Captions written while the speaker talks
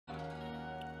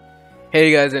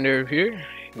Hey guys, EnderHerve here.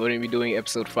 Going to be doing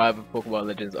episode 5 of Pokemon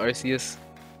Legends Arceus.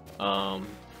 Um,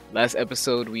 Last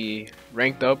episode we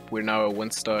ranked up. We're now a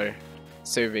 1-star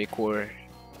Survey Corps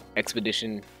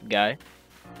expedition guy.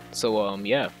 So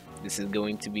yeah, this is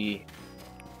going to be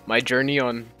my journey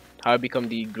on how I become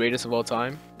the greatest of all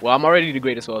time. Well, I'm already the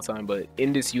greatest of all time, but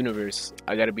in this universe,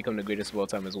 I gotta become the greatest of all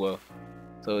time as well.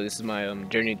 So this is my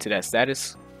journey to that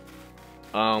status.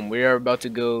 We are about to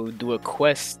go do a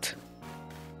quest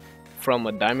from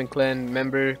a Diamond Clan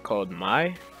member called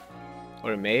Mai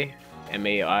or May,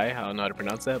 M-A-I. I don't know how to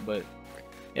pronounce that, but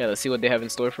yeah, let's see what they have in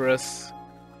store for us.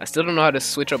 I still don't know how to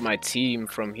switch up my team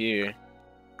from here,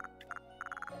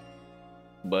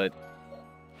 but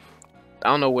I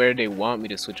don't know where they want me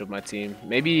to switch up my team.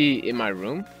 Maybe in my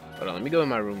room. Hold on, let me go in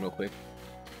my room real quick.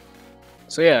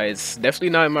 So yeah, it's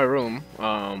definitely not in my room.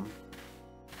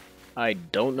 I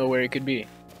don't know where it could be,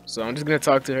 so I'm just gonna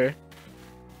talk to her.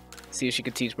 See if she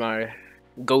could teach my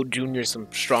Goat Junior some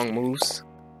strong moves.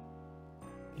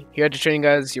 Here at the training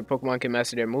guys, your Pokemon can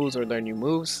master their moves or learn new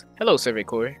moves. Hello, Survey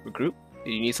Corps recruit.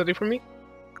 Do you need something from me?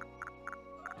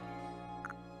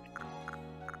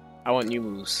 I want new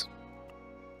moves.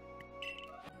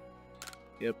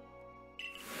 Yep.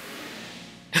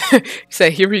 He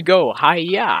said, here we go.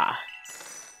 Hiya!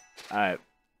 Alright.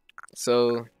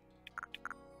 So,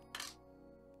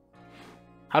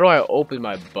 how do I open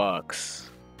my box?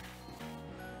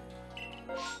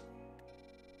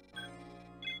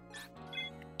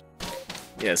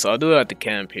 Yeah, so I'll do it at the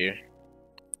camp here.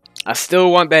 I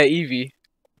still want that Eevee.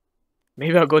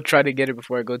 Maybe I'll go try to get it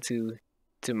before I go to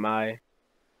my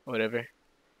whatever.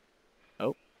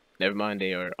 Oh, never mind.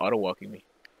 They are auto walking me.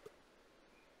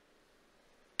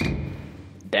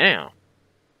 Damn,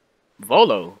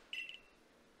 Volo.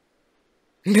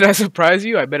 Did I surprise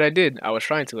you? I bet I did. I was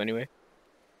trying to anyway.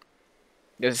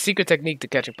 There's a secret technique to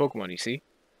catching Pokemon. You see?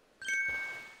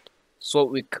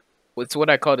 So it's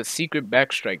what I call the secret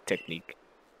backstrike technique.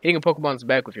 Hitting a Pokemon's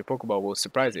back with your Pokeball will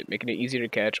surprise it, making it easier to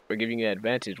catch or giving you an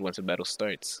advantage once a battle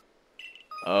starts.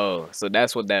 Oh, so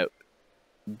that's what that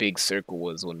big circle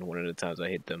was when one of the times I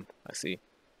hit them. I see.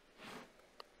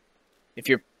 If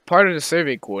you're part of the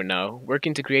Survey Corps now,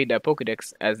 working to create that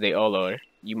Pokedex, as they all are,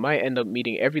 you might end up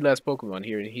meeting every last Pokemon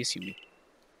here in Hisui.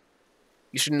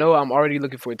 You should know I'm already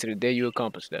looking forward to the day you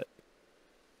accomplish that.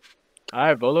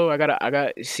 Alright, Volo,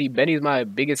 see, Benny's my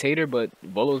biggest hater, but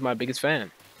Volo's my biggest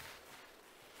fan.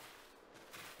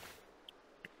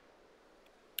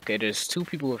 Okay, there's 2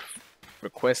 people with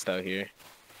requests out here.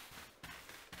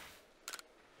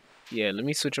 Yeah, let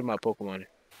me switch up my Pokemon.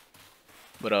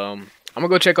 But I'm gonna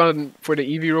go check on for the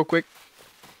Eevee real quick.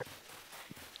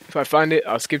 If I find it,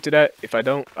 I'll skip to that. If I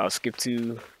don't, I'll skip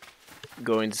to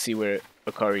going to see where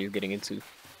Akari is getting into.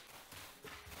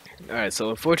 Alright, so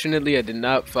unfortunately I did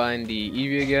not find the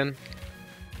Eevee again.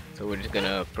 So we're just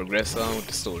gonna progress on with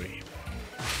the story.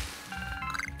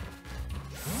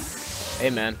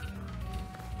 Hey man.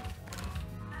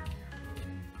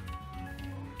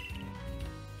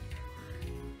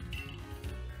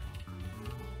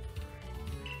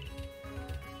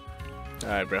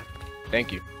 Alright, bro.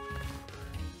 Thank you.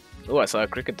 Oh, I saw a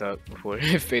cricket top before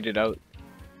it faded out.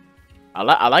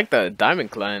 I like the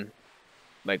Diamond Clan,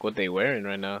 like what they wearing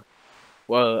right now.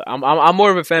 Well, I'm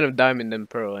more of a fan of Diamond than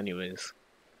Pearl, anyways.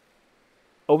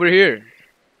 Over here,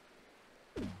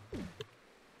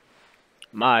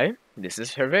 this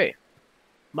is Herve.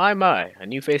 My, a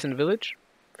new face in the village.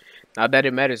 Not that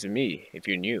it matters to me if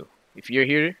you're new. If you're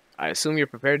here, I assume you're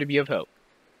prepared to be of help.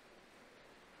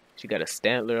 She got a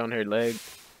stantler on her leg.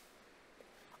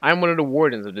 I'm one of the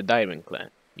wardens of the Diamond Clan.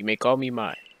 You may call me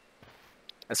Mai.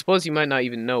 I suppose you might not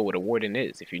even know what a warden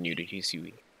is if you're new to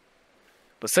Hisui.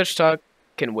 But such talk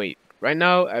can wait. Right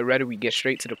now, I'd rather we get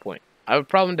straight to the point. I have a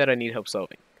problem that I need help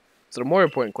solving. So the more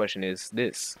important question is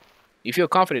this. You feel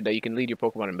confident that you can lead your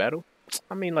Pokemon in battle?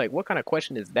 I mean, like, what kind of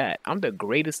question is that? I'm the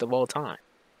greatest of all time.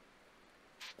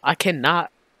 I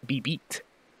cannot be beat.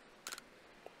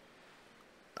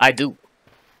 I do.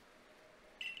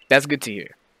 That's good to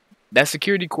hear. That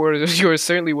security corps of yours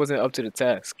certainly wasn't up to the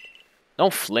task.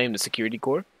 Don't flame the security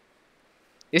corps.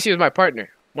 This year's my partner,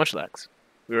 Munchlax.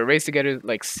 We were raised together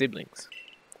like siblings.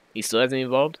 He still hasn't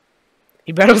evolved.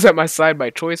 He battles at my side by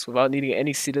choice without needing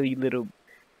any silly little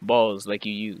balls like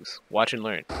you use. Watch and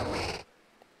learn.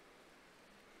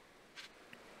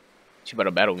 She about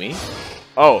to battle me?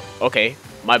 Oh, okay.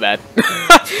 My bad.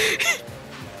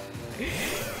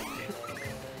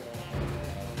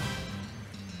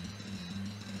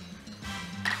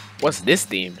 What's this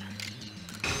theme?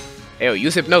 Hey,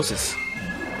 use hypnosis.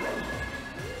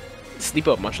 Sleep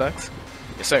up, Munchlax.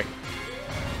 Yes, sir.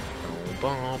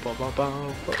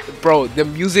 Bro, the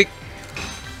music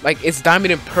Like, it's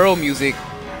Diamond and Pearl music,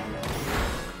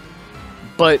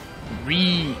 but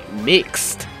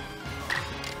remixed.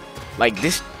 Like,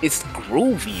 this, it's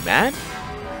groovy, man.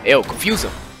 Yo, confuse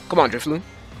him. Come on, Drifloon.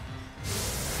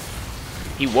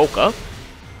 He woke up?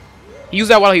 He used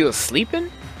that while he was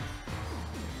sleeping?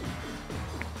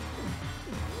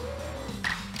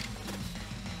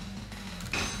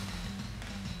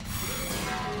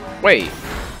 Wait.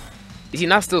 Is he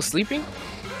not still sleeping?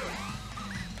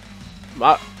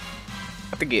 I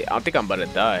think I'm about to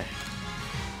die.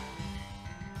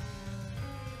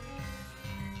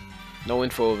 No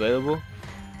info available.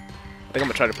 I think I'm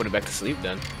gonna try to put it back to sleep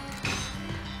then.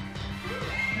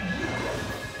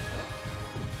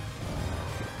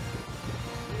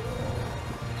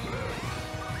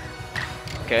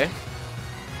 Okay.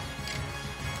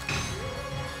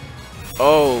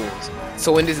 Oh,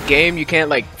 so in this game you can't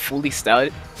like fully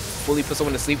put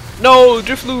someone to sleep. No,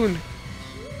 Drifloon.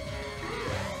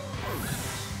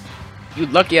 You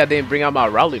lucky I didn't bring out my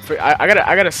Rowlet. I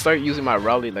gotta start using my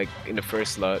Rowlet like in the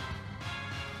first slot.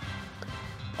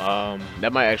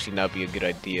 That might actually not be a good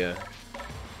idea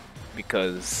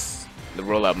because the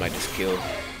rollout might just kill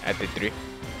at the 3.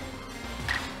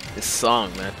 This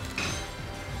song, man.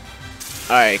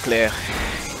 Alright, Claire.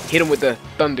 Hit him with the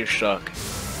Thunder Shock.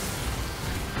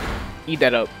 Eat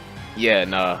that up. Yeah,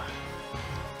 nah.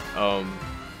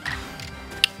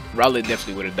 Rowlet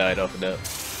definitely would have died off of that.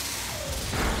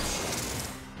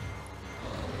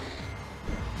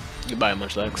 Goodbye,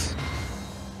 Munchlax.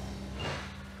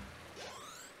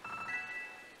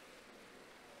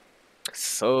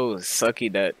 So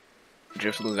sucky that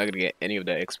Drifloon's not gonna get any of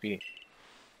that XP.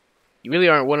 You really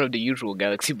aren't one of the usual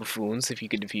galaxy buffoons if you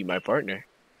could defeat my partner.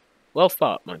 Well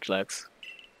fought, Munchlax.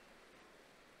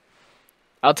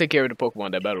 I'll take care of the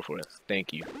Pokemon that battle for us.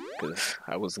 Thank you. Because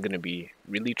I was gonna be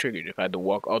really triggered if I had to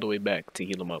walk all the way back to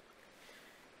heal him up.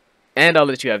 And I'll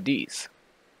let you have these.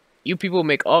 You people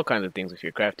make all kinds of things with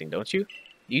your crafting, don't you?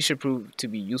 These should prove to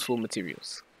be useful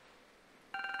materials.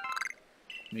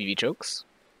 VV Chokes.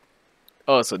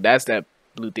 Oh, so that's that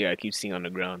blue thing I keep seeing on the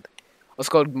ground.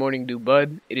 Also called Morning Dew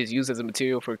Bud. It is used as a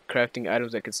material for crafting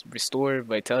items that can restore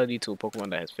vitality to a Pokemon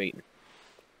that has fate.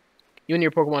 You and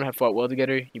your Pokemon have fought well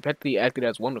together. You practically acted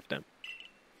as one of them.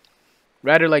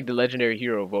 Rather like the legendary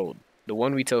hero of old. The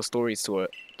one we tell stories to our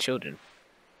children.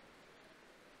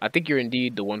 I think you're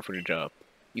indeed the one for the job.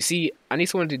 You see, I need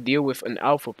someone to deal with an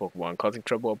alpha Pokemon causing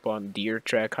trouble upon Deer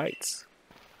Track Heights.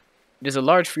 It is a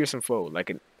large, fearsome foe,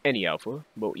 like any alpha,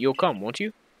 but you'll come, won't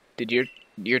you? To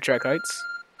Deer Track Heights?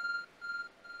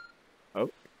 Oh.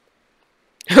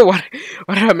 why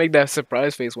did I make that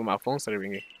surprise face when my phone started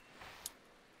ringing?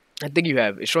 I think you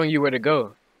have. It's showing you where to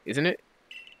go, isn't it?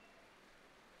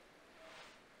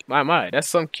 My, that's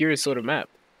some curious sort of map.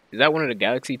 Is that one of the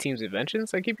Galaxy team's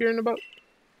inventions I keep hearing about?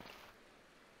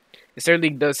 It certainly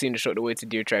does seem to show the way to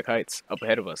Deer Track Heights, up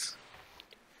ahead of us.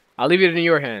 I'll leave it in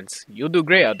your hands. You'll do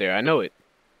great out there, I know it.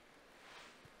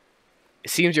 It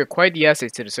seems you're quite the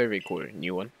asset to the Survey Corps,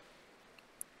 new one.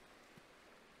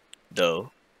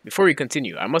 Though, before we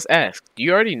continue, I must ask, do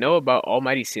you already know about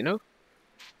Almighty Sinnoh?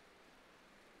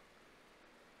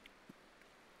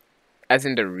 As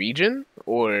in the region?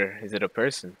 Or is it a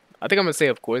person? I think I'm gonna say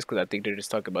of course, because I think they're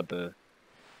just talking about the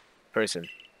person.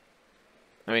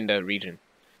 I mean the region.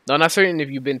 Though I'm not certain if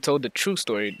you've been told the true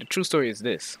story. The true story is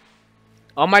this.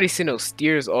 Almighty Sinnoh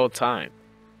steers all time.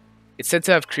 It's said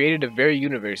to have created a very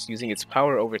universe using its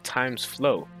power over time's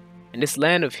flow. And this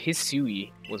land of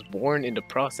Hisui was born in the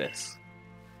process.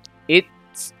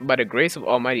 It's by the grace of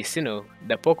Almighty Sinnoh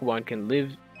that Pokemon can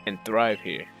live and thrive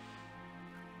here.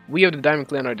 We of the Diamond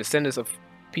Clan are descendants of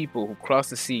people who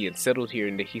crossed the sea and settled here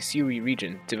in the Hisui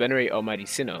region to venerate Almighty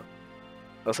Sinnoh.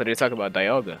 Also, they talk about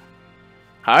Dialga.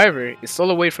 However, it stole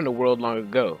away from the world long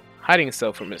ago, hiding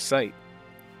itself from its sight.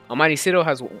 Almighty Sinnoh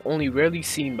has only rarely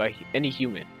seen by any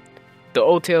human. The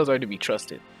old tales are to be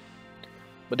trusted.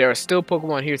 But there are still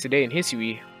Pokemon here today in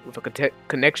Hisui with a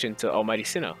connection to Almighty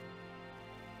Sinnoh.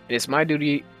 It is my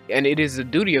duty, and it is the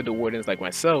duty of the wardens like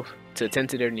myself, to attend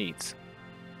to their needs.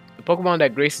 The Pokemon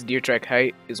that graces Deer Track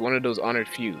Height is one of those honored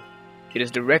few. It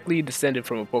is directly descended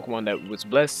from a Pokemon that was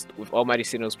blessed with Almighty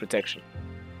Sinnoh's protection.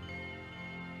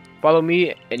 Follow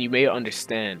me, and you may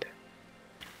understand.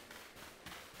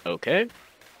 Okay.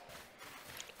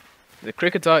 The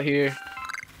Kricketot here.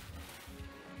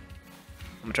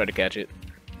 I'm gonna try to catch it.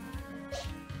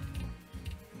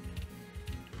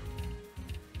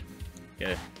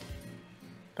 Yeah.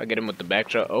 If I get him with the back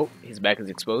shot. Oh, his back is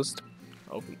exposed.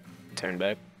 Oh, turn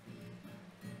back.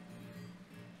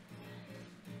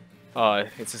 Oh,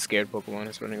 it's a scared Pokemon.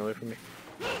 It's running away from me.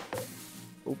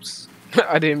 Oops.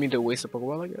 I didn't mean to waste a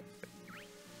Pokeball like that.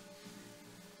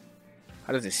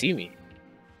 How does it see me?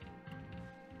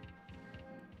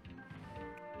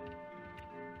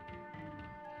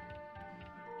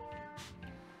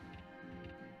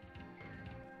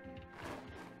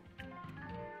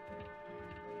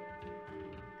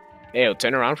 Hey, it'll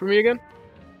turn around for me again?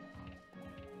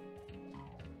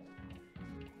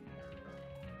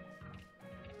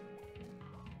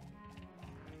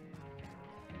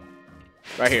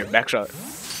 Right here, back shot.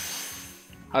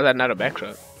 How's that not a back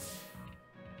shot?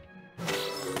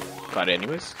 Caught it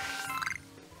anyways.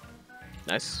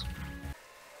 Nice.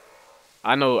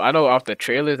 I know off the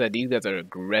trailers that these guys are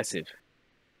aggressive.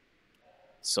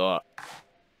 So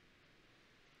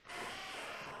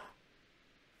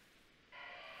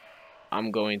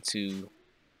I'm going to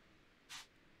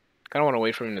kind of want to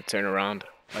wait for him to turn around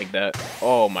like that.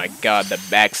 Oh my god, the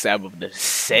backstab of the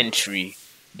century.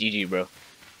 GG, bro.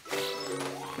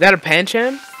 Is that a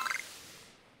Pancham?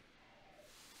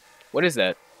 What is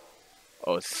that?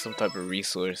 Oh, it's some type of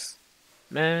resource.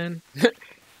 Man.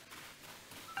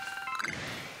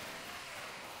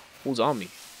 Who's on me?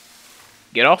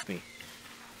 Get off me.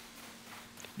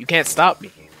 You can't stop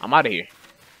me. I'm out of here.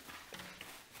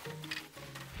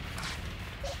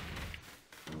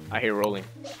 I hear rolling.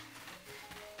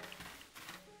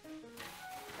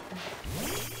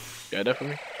 Got that for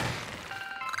me?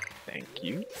 Thank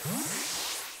you.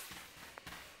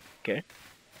 Okay.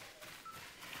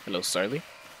 Hello, Sarly.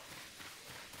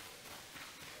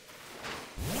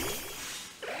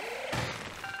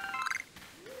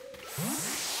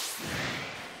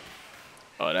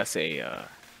 Oh, that's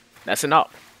an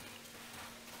up.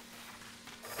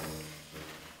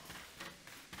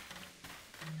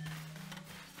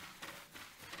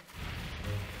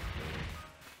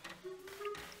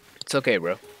 It's okay,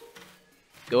 bro.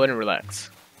 Go ahead and relax.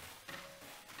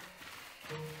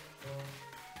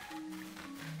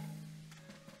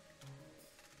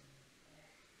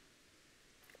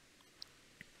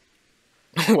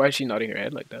 Why is she nodding her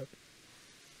head like that?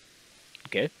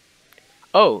 Okay.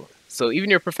 Oh, so even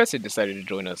your professor decided to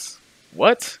join us.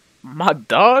 What? My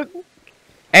dog?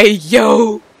 Hey,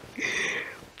 yo!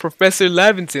 Professor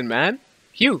Lavington, man.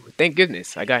 Phew, thank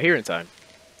goodness. I got here in time.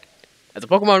 As a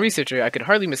Pokemon researcher, I could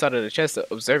hardly miss out on a chance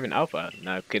to observe an alpha.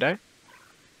 Now, could I?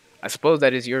 I suppose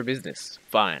that is your business.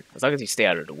 Fine, as long as you stay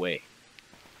out of the way.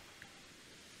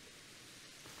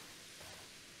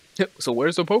 So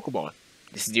where's the Pokemon?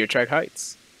 This is Deer Track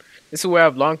Heights. This is where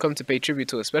I've long come to pay tribute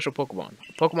to a special Pokemon.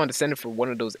 A Pokemon descended from one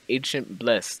of those ancient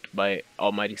blessed by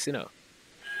Almighty Sinnoh.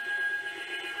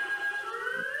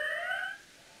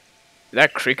 Is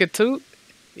that Crickettoot?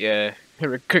 Yeah,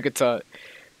 Crickettoot.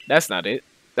 That's not it.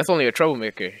 That's only a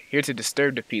troublemaker, here to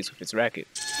disturb the peace with its racket.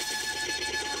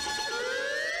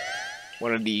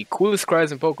 One of the coolest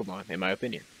cries in Pokemon, in my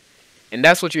opinion. And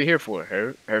that's what you're here for,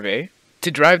 Herve.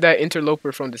 To drive that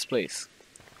interloper from this place.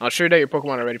 I'm sure that your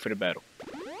Pokemon are ready for the battle.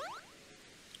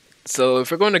 So, if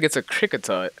we're going against a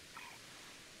Crickettoot,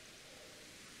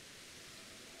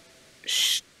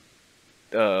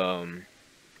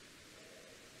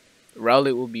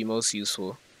 Rowlet will be most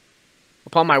useful.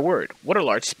 Upon my word, what a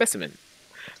large specimen.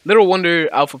 Little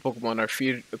wonder alpha Pokemon are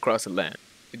feared across the land.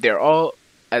 They're all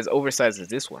as oversized as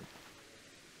this one.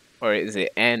 Or is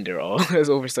it and they're all as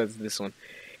oversized as this one?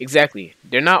 Exactly.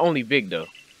 They're not only big though.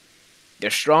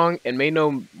 They're strong and may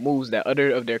know moves that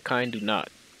other of their kind do not.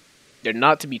 They're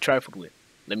not to be trifled with,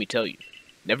 let me tell you.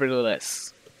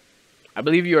 Nevertheless, I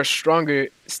believe you are stronger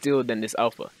still than this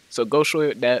alpha. So go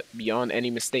show that beyond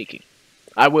any mistaking.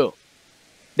 I will.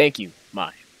 Thank you,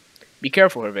 Mai. Be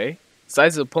careful, Herve.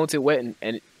 Size is a potent weapon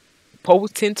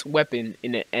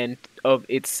in the end of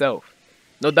itself.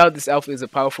 No doubt this alpha is a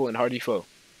powerful and hardy foe.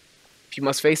 If you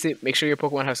must face it, make sure your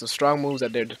Pokemon has some strong moves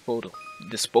at their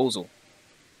disposal.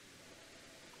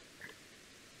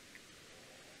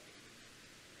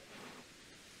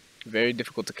 Very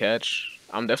difficult to catch.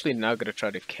 I'm definitely not going to try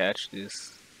to catch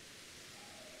this.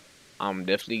 I'm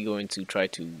definitely going to try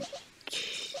to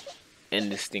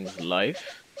end this thing's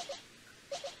life.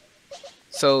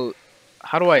 So,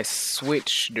 how do I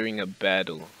switch during a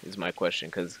battle is my question,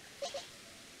 because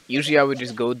usually I would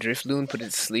just go Drifloon, put it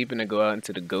to sleep, and then go out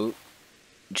into the Goat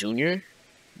Junior.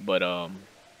 But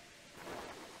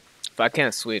if I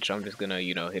can't switch, I'm just gonna,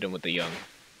 hit him with the young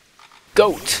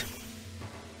Goat.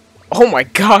 Oh my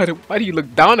god, why do you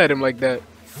look down at him like that?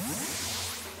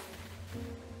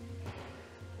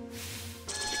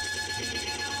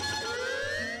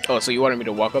 Oh, so you wanted me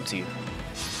to walk up to you.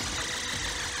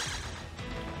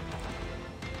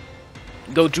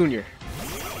 Go Junior.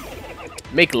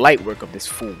 Make light work of this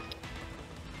fool.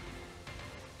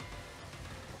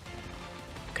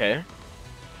 Okay.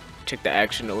 Check the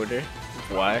action order.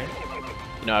 Why?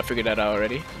 You know, I figured that out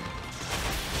already.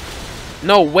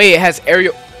 No way, it has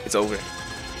aerial. It's over.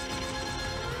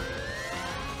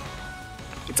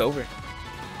 It's over.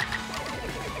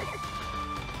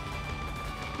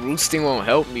 Roosting won't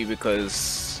help me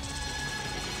because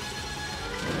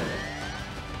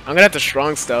I'm gonna have to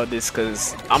strong style this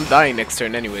because I'm dying next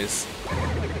turn anyways.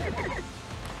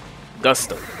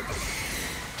 Gusto.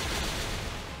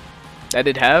 That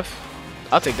did half.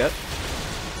 I'll take that.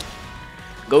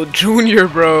 Go Junior,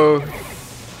 bro.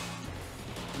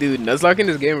 Dude, Nuzlocke in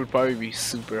this game would probably be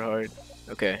super hard.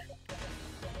 Okay.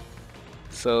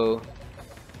 So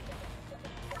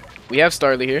we have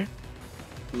Starly here.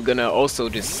 We're gonna also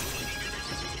just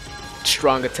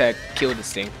strong attack kill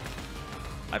this thing,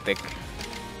 I think.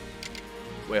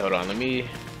 Wait, hold on, let me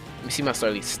see my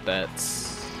Starly stats.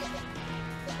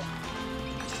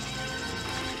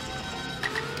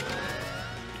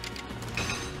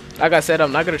 Like I said,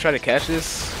 I'm not gonna try to catch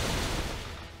this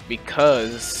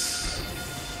because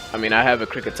I mean I have a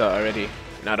Kricketot already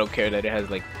and I don't care that it has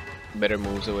like better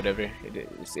moves or whatever.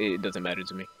 It doesn't matter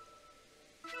to me.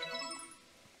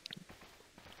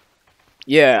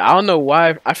 Yeah, I don't know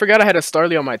why. I forgot I had a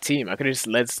Starly on my team. I could have just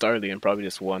led Starly and probably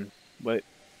just won. But,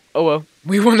 oh well.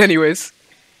 We won anyways.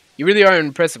 You really are an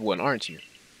impressive one, aren't you?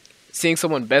 Seeing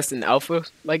someone best in Alpha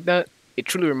like that, it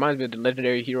truly reminds me of the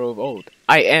legendary hero of old.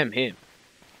 I am him.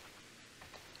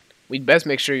 We'd best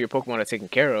make sure your Pokemon are taken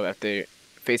care of after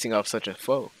facing off such a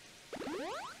foe.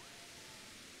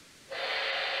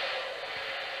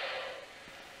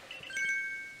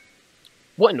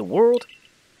 What in the world?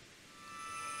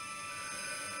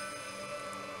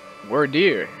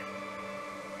 Wordeer.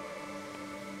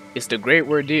 It's the great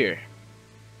Wordeer.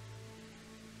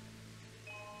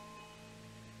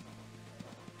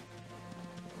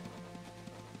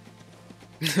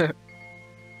 Is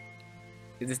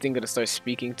this thing gonna start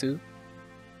speaking too?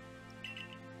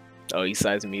 Oh, he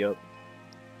sized me up.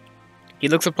 He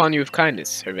looks upon you with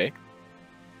kindness, Hervé.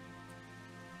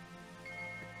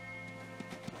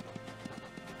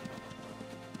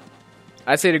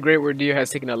 I'd say the great Wordeer has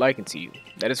taken a liking to you.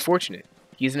 That is fortunate.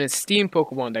 He is an esteemed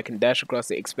Pokemon that can dash across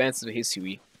the expanses of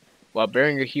history while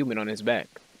bearing a human on his back.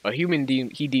 A human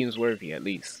he deems worthy, at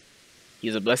least. He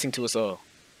is a blessing to us all.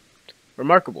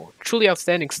 Remarkable. Truly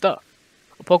outstanding stuff.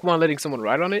 A Pokemon letting someone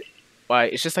ride on it? Why,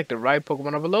 it's just like the ride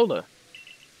Pokemon of Alola.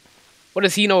 What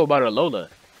does he know about Alola?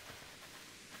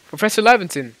 Professor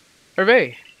Lavington.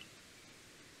 Hervé.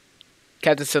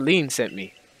 Captain Celine sent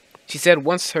me. She said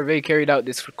once Hervé carried out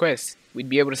this request, we'd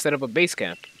be able to set up a base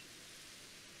camp.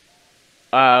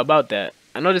 About that.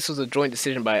 I know this was a joint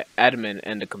decision by Admin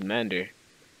and the commander,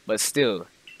 but still,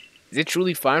 is it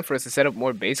truly fine for us to set up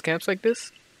more base camps like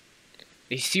this?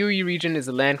 The Hisui region is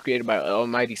a land created by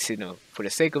Almighty Sinnoh for the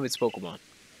sake of its Pokemon.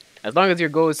 As long as your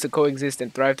goal is to coexist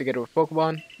and thrive together with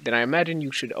Pokemon, then I imagine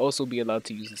you should also be allowed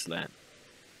to use this land.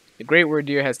 The Great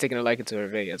Wordeer has taken a liking to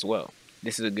Hervé as well.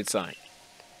 This is a good sign.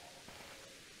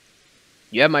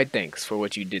 You have my thanks for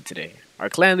what you did today. Our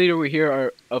clan leader will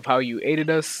hear of how you aided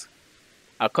us.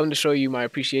 I'll come to show you my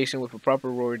appreciation with a proper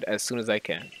reward as soon as I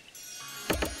can.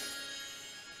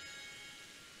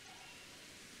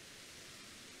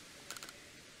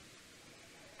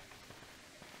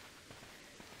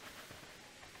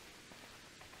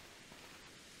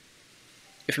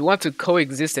 If you want to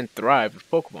coexist and thrive with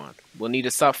Pokemon, we'll need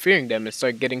to stop fearing them and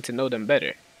start getting to know them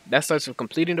better. That starts with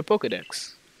completing the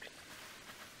Pokédex.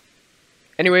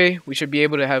 Anyway, we should be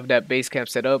able to have that base camp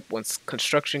set up once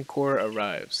Construction Core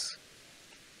arrives.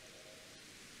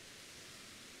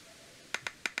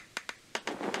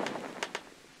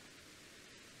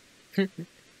 Here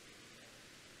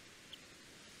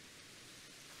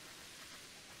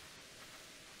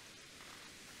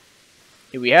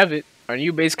we have it, our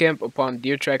new base camp upon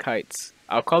Deer Track Heights.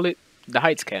 I'll call it the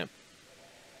Heights Camp.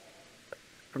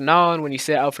 From now on, when you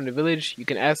set out from the village, you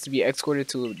can ask to be escorted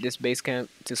to this base camp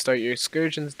to start your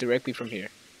excursions directly from here.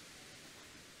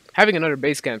 Having another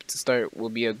base camp to start will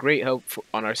be a great help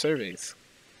on our surveys.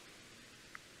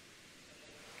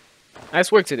 Nice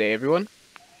work today, everyone.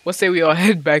 What say we all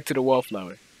head back to the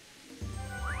Wallflower?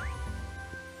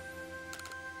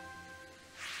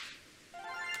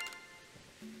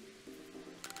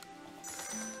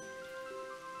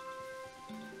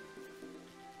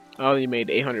 I only made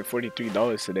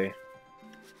 $843 today.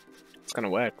 It's kind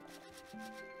of whack.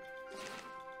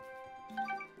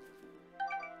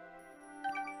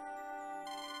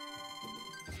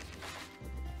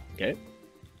 Okay.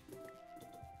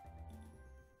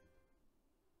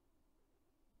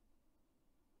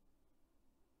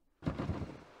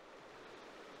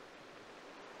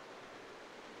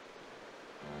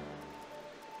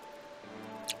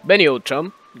 Benny, old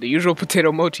chum, The usual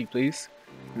potato mochi, please.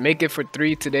 Make it for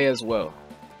 3 today as well.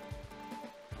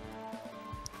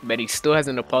 But he still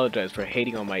hasn't apologized for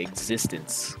hating on my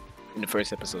existence in the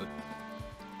first episode.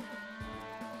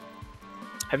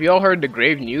 Have you all heard the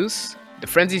grave news? The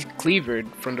frenzied cleaver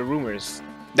from the rumors.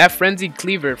 That frenzied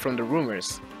cleaver from the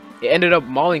rumors. It ended up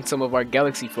mauling some of our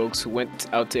galaxy folks who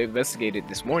went out to investigate it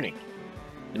this morning.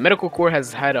 The medical corps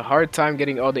has had a hard time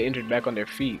getting all the injured back on their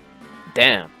feet.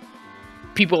 Damn.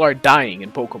 People are dying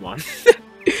in Pokemon.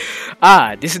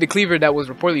 Ah, this is the cleaver that was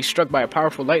reportedly struck by a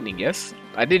powerful lightning, yes?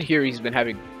 I did hear he's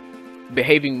been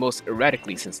behaving most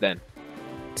erratically since then.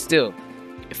 Still,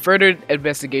 if further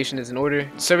investigation is in order,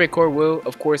 the Survey Corps will,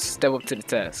 of course, step up to the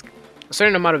task. A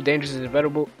certain amount of dangers is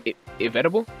inevitable.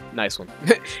 Inevitable? Nice one.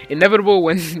 Inevitable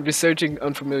when researching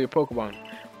unfamiliar Pokemon.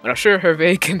 But I'm sure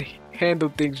Herve can handle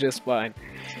things just fine.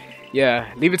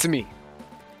 Yeah, leave it to me.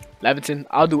 Laventon,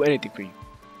 I'll do anything for you.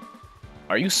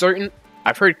 Are you certain?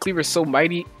 I've heard Cleaver's so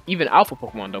mighty, even alpha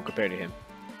Pokemon don't compare to him.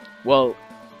 Well,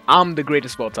 I'm the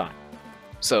greatest of all time.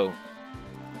 So,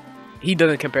 he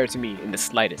doesn't compare to me in the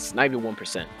slightest, not even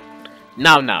 1%.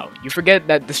 Now, you forget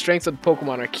that the strengths of the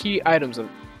Pokemon are key items of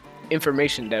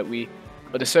information that we,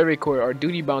 or the Survey Corps, are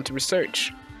duty-bound to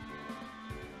research.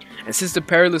 And since the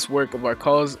perilous work of our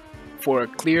calls for a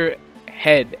clear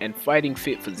head and fighting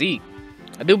fit physique,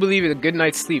 I do believe that a good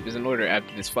night's sleep is in order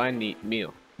after this fine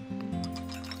meal.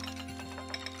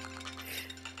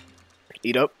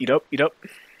 Eat up, eat up, eat up.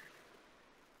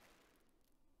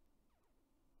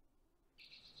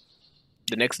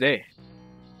 The next day.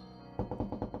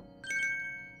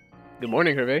 Good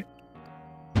morning, Herve.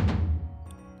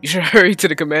 You should hurry to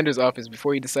the commander's office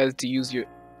before he decides to use you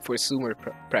for sumo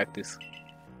practice.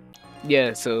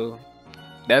 Yeah, so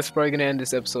that's probably gonna end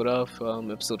this episode off,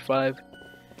 episode 5.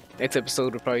 Next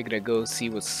episode, we're probably gonna go see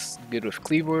what's good with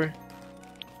Cleavor.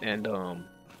 And,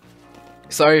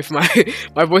 sorry if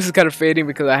my voice is kind of fading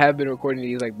because I have been recording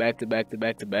these like back to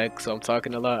back, so I'm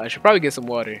talking a lot. I should probably get some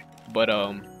water. But,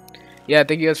 yeah,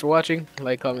 thank you guys for watching.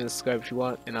 Like, comment, and subscribe if you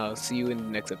want, and I'll see you in the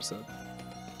next episode.